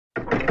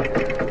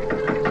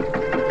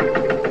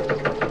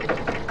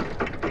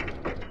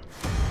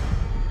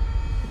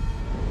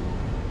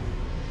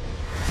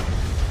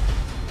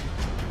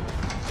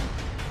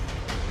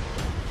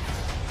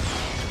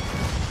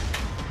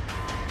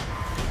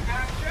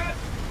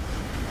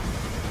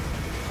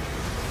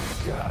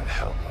God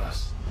help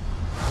us.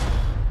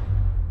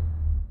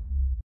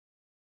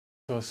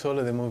 So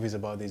Solo, the movie, is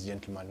about this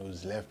gentleman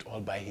who's left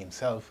all by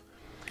himself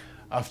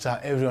after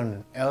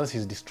everyone else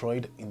is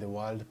destroyed in the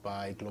world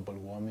by global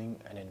warming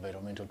and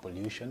environmental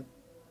pollution.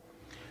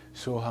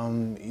 So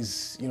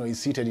he's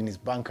seated in his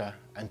bunker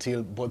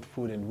until both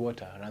food and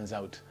water runs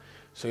out.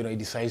 So he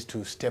decides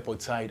to step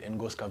outside and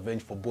go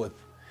scavenge for both.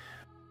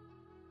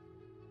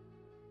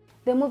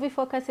 The movie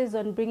focuses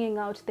on bringing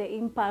out the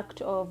impact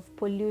of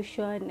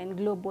pollution and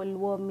global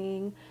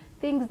warming,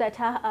 things that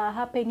are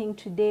happening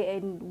today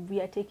and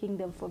we are taking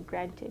them for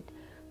granted.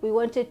 We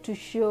wanted to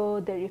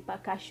show the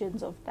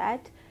repercussions of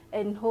that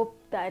and hope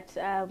that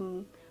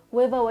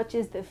whoever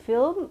watches the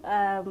film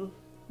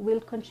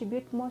will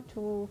contribute more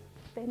to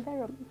the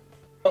environment.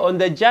 On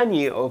the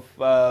journey of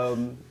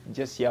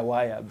just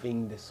Yawaya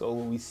being the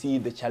soul, we see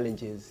the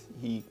challenges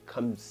he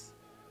comes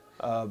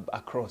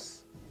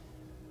across.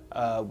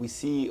 We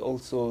see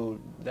also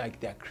like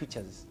there are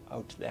creatures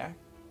out there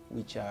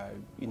which are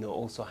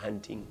also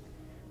hunting.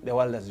 The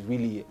world has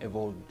really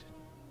evolved.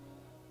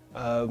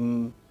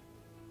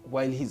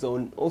 While he's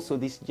on also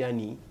this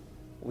journey,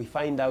 we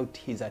find out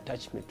his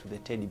attachment to the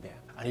teddy bear.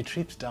 And he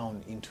trips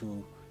down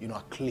into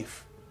a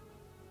cliff.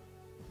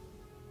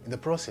 In the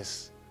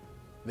process,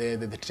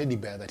 the teddy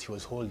bear that he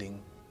was holding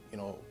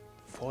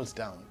falls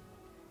down.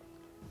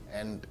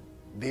 And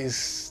this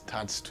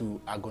starts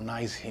to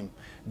agonize him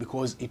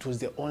because it was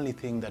the only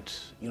thing that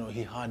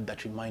he had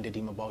that reminded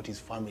him about his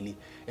family,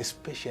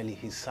 especially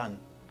his son.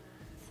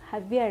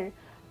 Javier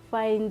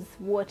finds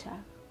water,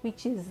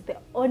 which is the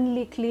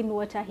only clean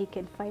water he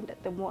can find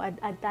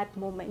at that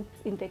moment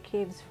in the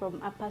caves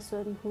from a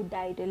person who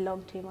died a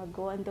long time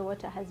ago, and the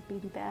water has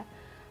been there.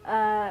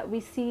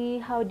 We see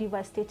how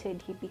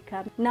devastated he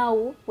becomes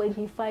now when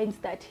he finds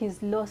that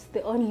he's lost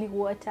the only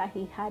water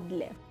he had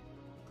left.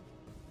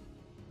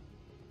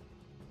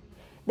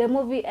 The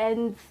movie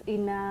ends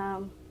in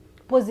a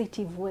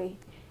positive way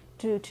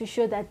to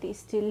show that there's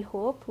still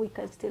hope, we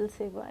can still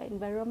save our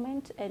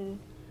environment, and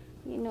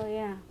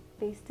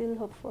there's still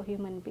hope for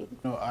human beings.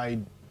 I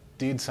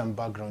did some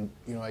background,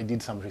 I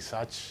did some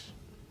research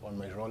on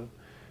my role,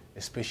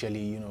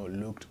 especially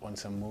looked on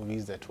some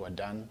movies that were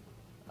done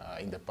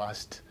in the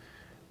past,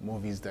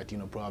 movies that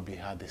probably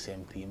had the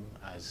same theme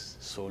as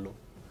Solo.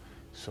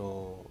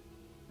 So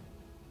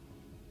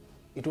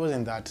it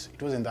wasn't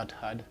that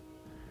hard.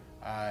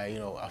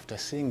 After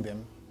seeing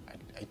them,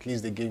 at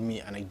least they gave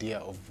me an idea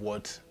of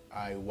what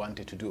I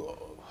wanted to do,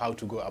 how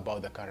to go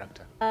about the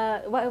character.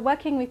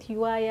 Working with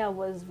Uaya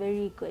was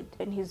very good,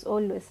 and he's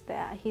always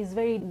there. He's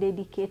very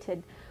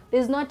dedicated.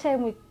 There's no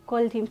time we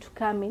called him to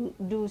come and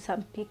do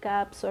some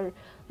pickups or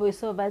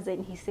voiceovers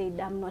and he said,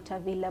 I'm not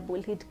available.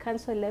 He'd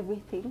cancel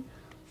everything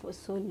for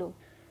Solo.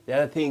 The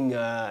other thing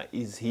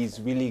is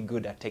he's really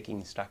good at taking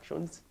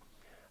instructions.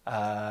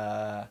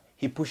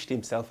 He pushed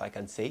himself, I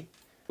can say.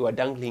 We were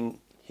dangling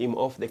him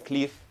off the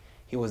cliff.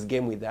 He was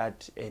game with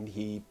that, and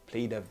he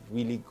played a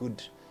really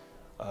good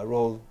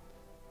role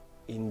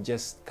in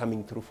just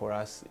coming through for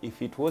us.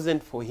 If it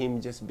wasn't for him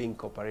just being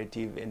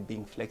cooperative and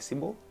being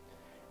flexible,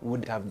 we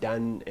would have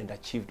done and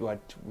achieved what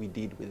we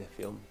did with the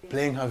film.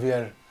 Playing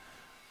Javier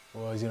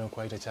was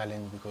quite a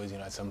challenge because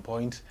at some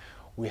point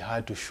we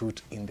had to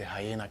shoot in the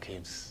hyena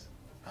caves,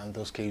 and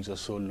those caves are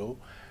so low,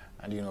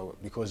 and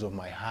because of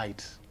my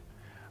height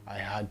I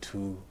had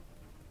to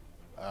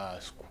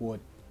squat,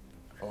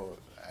 or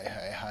I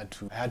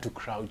had to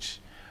crouch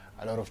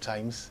a lot of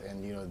times,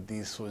 and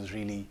this was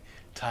really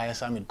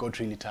tiresome. It got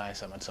really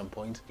tiresome at some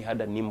point. We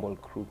had a nimble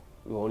crew.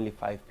 We were only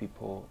 5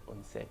 people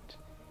on set.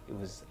 It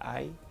was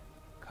I,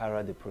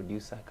 Kara, the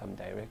producer come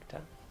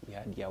director. We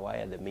had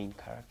Yawaya, the main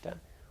character.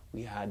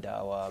 We had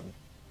our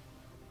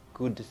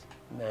good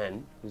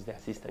man, who's the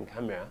assistant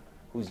camera,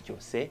 who's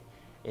Jose,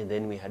 and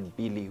then we had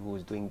Billy, who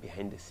was doing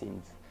behind the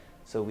scenes.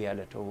 So we had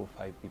a total of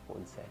 5 people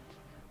on set,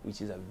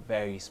 which is a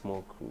very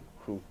small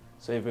crew.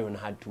 So everyone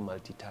had to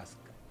multitask.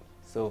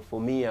 So for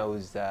me, I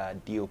was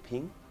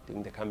DOPing,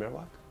 doing the camera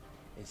work,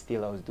 and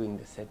still I was doing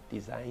the set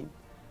design.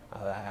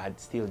 I had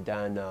still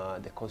done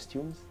the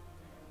costumes.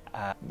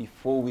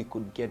 Before we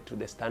could get to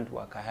the stunt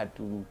work, I had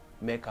to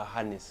make a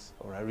harness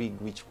or a rig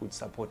which could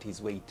support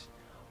his weight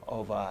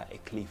over a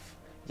cliff,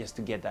 just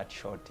to get that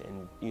shot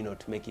and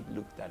to make it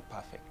look that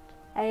perfect.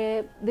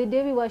 The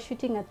day we were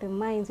shooting at the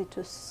mines, it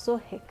was so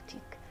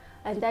hectic.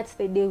 And that's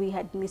the day we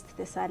had missed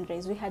the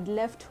sunrise. We had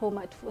left home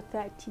at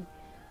 4:30,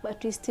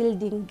 but we still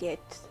didn't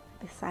get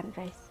the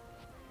sunrise.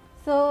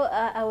 So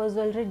I was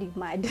already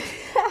mad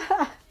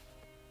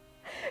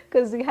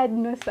because we had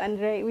no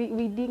sunrise.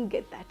 We didn't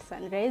get that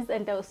sunrise,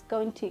 and I was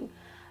counting.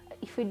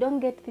 If we don't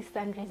get this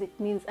sunrise, it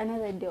means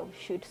another day of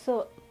shoot.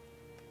 So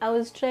I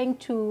was trying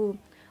to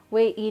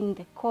weigh in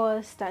the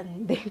cost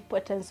and the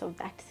importance of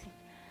that scene.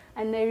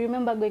 And I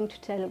remember going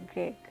to tell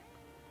Greg,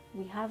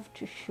 we have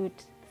to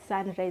shoot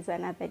sunrise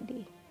another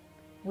day.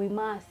 We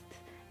must.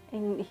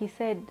 And he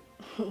said,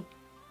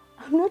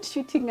 I'm not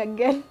shooting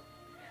again.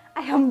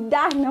 I am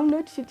done. I'm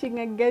not shooting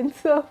again.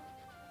 So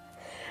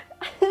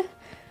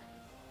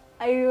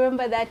I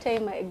remember that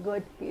time I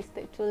got pissed.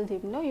 I told him,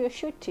 no, you're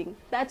shooting.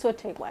 That's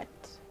what I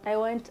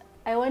want.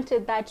 I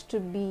wanted that to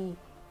be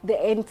the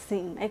end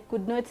scene. I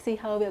could not see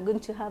how we are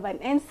going to have an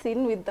end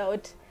scene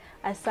without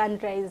a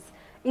sunrise,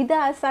 either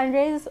a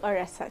sunrise or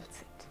a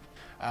sunset.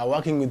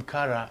 Working with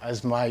Kara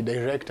as my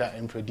director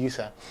and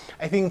producer,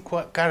 I think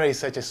Kara is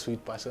such a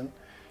sweet person.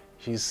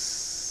 She's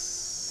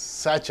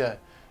such a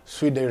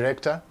sweet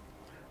director.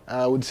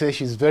 I would say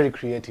she's very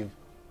creative.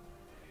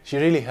 She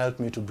really helped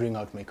me to bring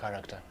out my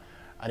character,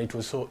 and it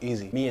was so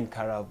easy. Me and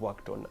Kara have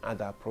worked on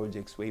other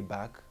projects way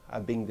back.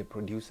 Being the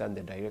producer and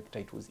the director,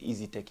 it was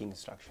easy taking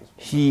instructions.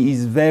 She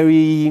is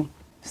very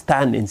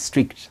stern and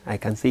strict, I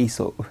can say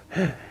so.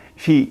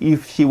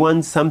 If she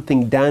wants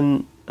something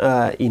done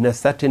in a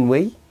certain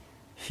way,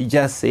 she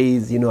just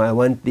says, you know, I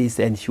want this,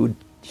 and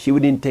she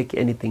wouldn't take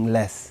anything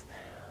less.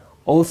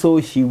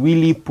 Also, she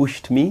really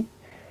pushed me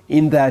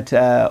in that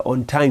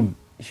on time.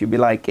 She'd be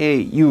like, hey,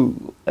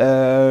 you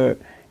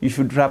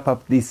should wrap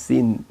up this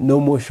scene.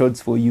 No more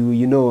shots for you.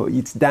 You know,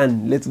 it's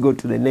done. Let's go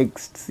to the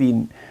next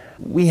scene.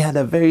 We had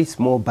a very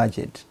small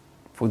budget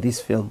for this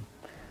film,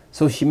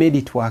 so she made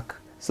it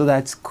work. So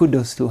that's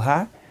kudos to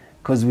her,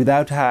 because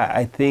without her,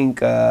 I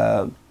think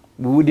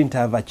we wouldn't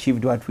have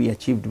achieved what we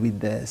achieved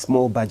with the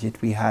small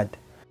budget we had.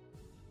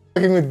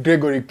 Working with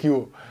Gregory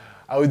Q,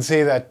 I would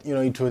say that, you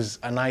know, it was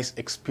a nice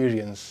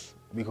experience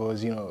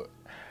because, you know,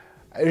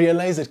 I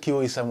realized that Q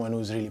is someone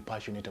who's really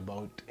passionate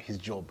about his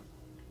job.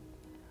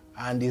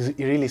 And he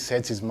really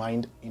sets his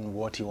mind in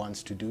what he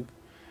wants to do.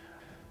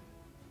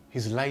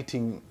 His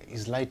lighting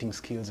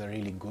skills are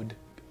really good.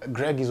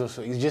 Greg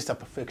he's just a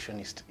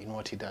perfectionist in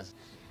what he does.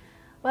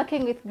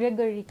 Working with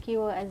Gregory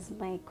Q as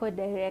my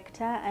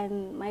co-director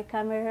and my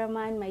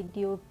cameraman, my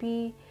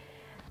DOP,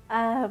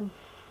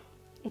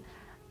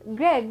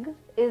 Greg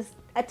is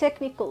a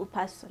technical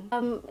person.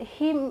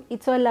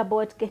 It's all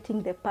about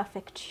getting the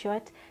perfect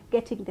shot,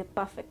 getting the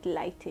perfect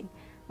lighting.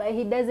 But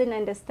he doesn't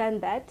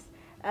understand that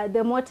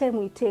the more time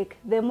we take,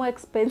 the more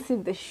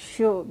expensive the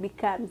show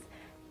becomes.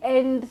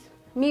 And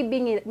me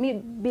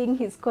being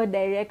his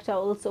co-director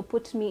also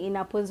put me in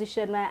a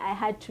position where I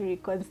had to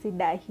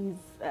reconsider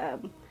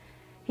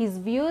his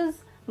views,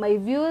 my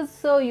views.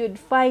 So you'd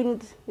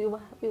find we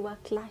were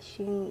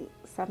clashing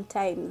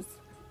sometimes.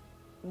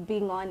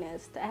 Being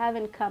honest, I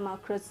haven't come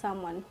across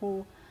someone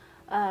who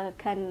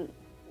can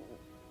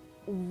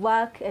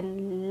work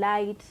and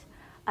light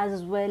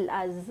as well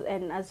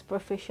and as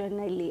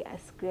professionally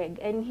as Greg.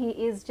 And he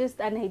is just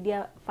an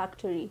idea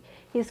factory.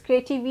 His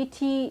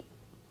creativity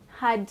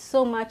had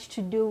so much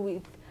to do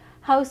with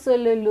how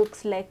Solo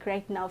looks like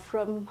right now,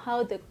 from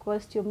how the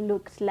costume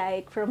looks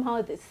like, from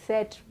how the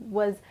set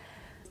was,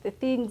 the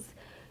things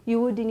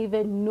you wouldn't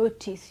even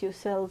notice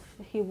yourself,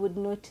 he would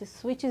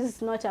notice, which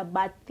is not a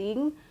bad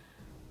thing.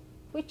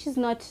 Which is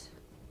not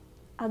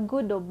a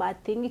good or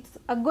bad thing. It's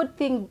a good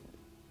thing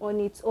on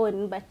its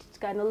own, but it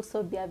can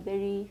also be a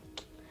very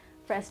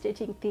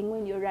frustrating thing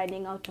when you're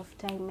running out of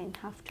time and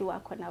have to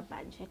work on a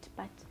budget.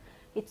 But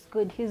it's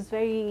good. He's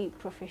very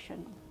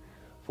professional.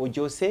 For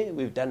Jose,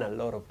 we've done a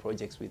lot of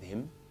projects with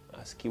him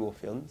as Kiwo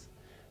Films.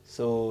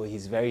 So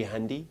he's very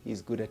handy.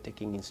 He's good at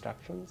taking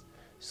instructions.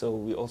 So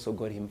we also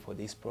got him for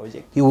this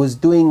project. He was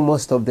doing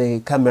most of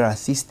the camera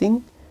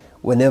assisting.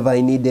 Whenever I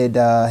needed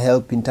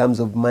help in terms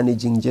of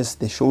managing just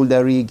the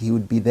shoulder rig, he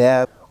would be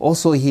there.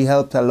 Also, he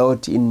helped a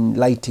lot in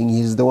lighting.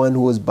 He's the one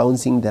who was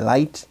bouncing the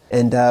light,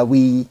 and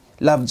we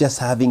love just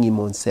having him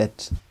on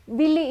set.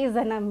 Billy is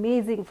an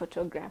amazing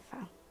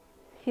photographer.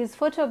 His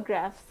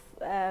photographs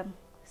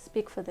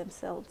speak for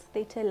themselves.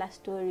 They tell a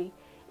story.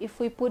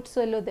 If we put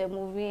Solo the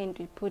movie and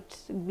we put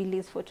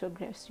Billy's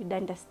photographs, you'd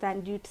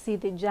understand. You'd see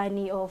the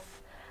journey of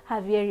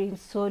Javier in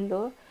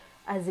Solo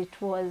as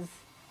it was.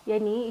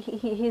 Yani,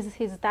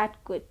 he's that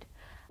good.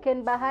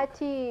 Ken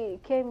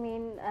Bahati came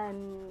in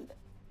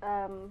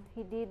and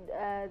he did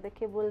the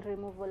cable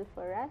removal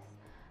for us.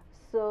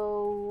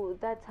 So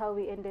that's how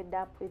we ended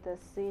up with a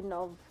scene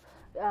of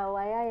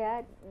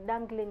Wayaya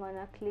dangling on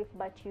a cliff,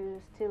 but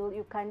you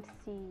can't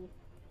see.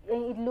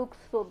 And it looks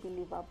so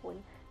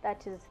believable.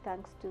 That is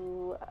thanks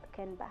to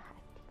Ken Bahati.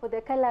 For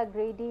the color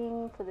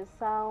grading, for the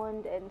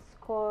sound and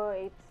score,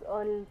 it's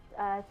all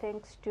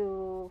thanks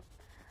to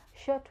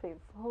Shortwave,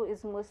 who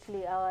is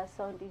mostly our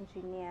sound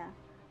engineer.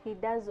 He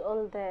does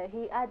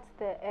he adds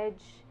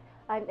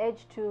an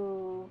edge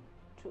to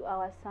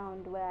our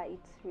sound where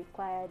it's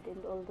required and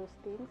all those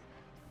things.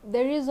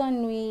 The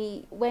reason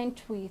we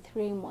went with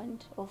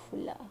Raymond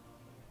Ofula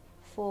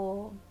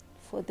for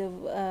the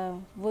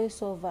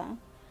voiceover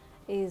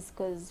is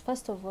because,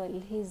 first of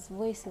all, his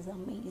voice is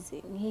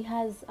amazing. He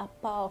has a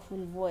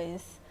powerful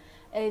voice,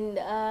 and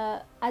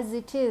as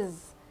it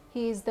is,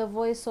 he is the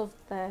voice of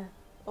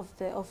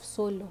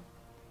Solo.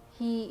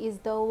 He is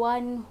the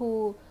one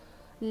who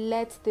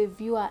lets the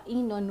viewer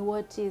in on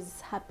what is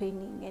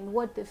happening and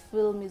what the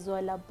film is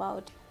all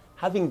about.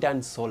 Having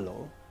done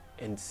Solo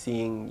and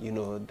seeing, you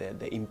know,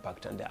 the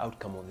impact and the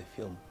outcome of the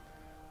film,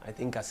 I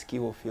think as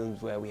Kiwo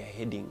Films, where we are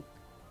heading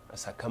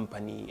as a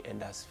company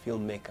and as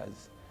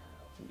filmmakers,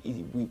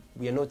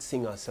 we are not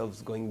seeing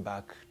ourselves going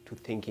back to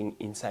thinking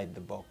inside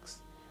the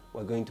box.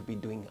 We're going to be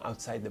doing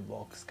outside the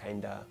box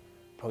kind of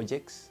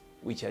projects,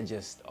 which are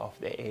just off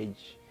the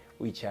edge,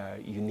 which are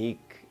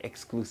unique,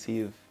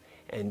 exclusive,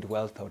 and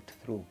well thought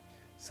through.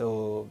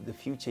 So the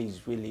future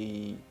is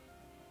really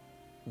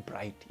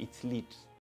bright, it's lit.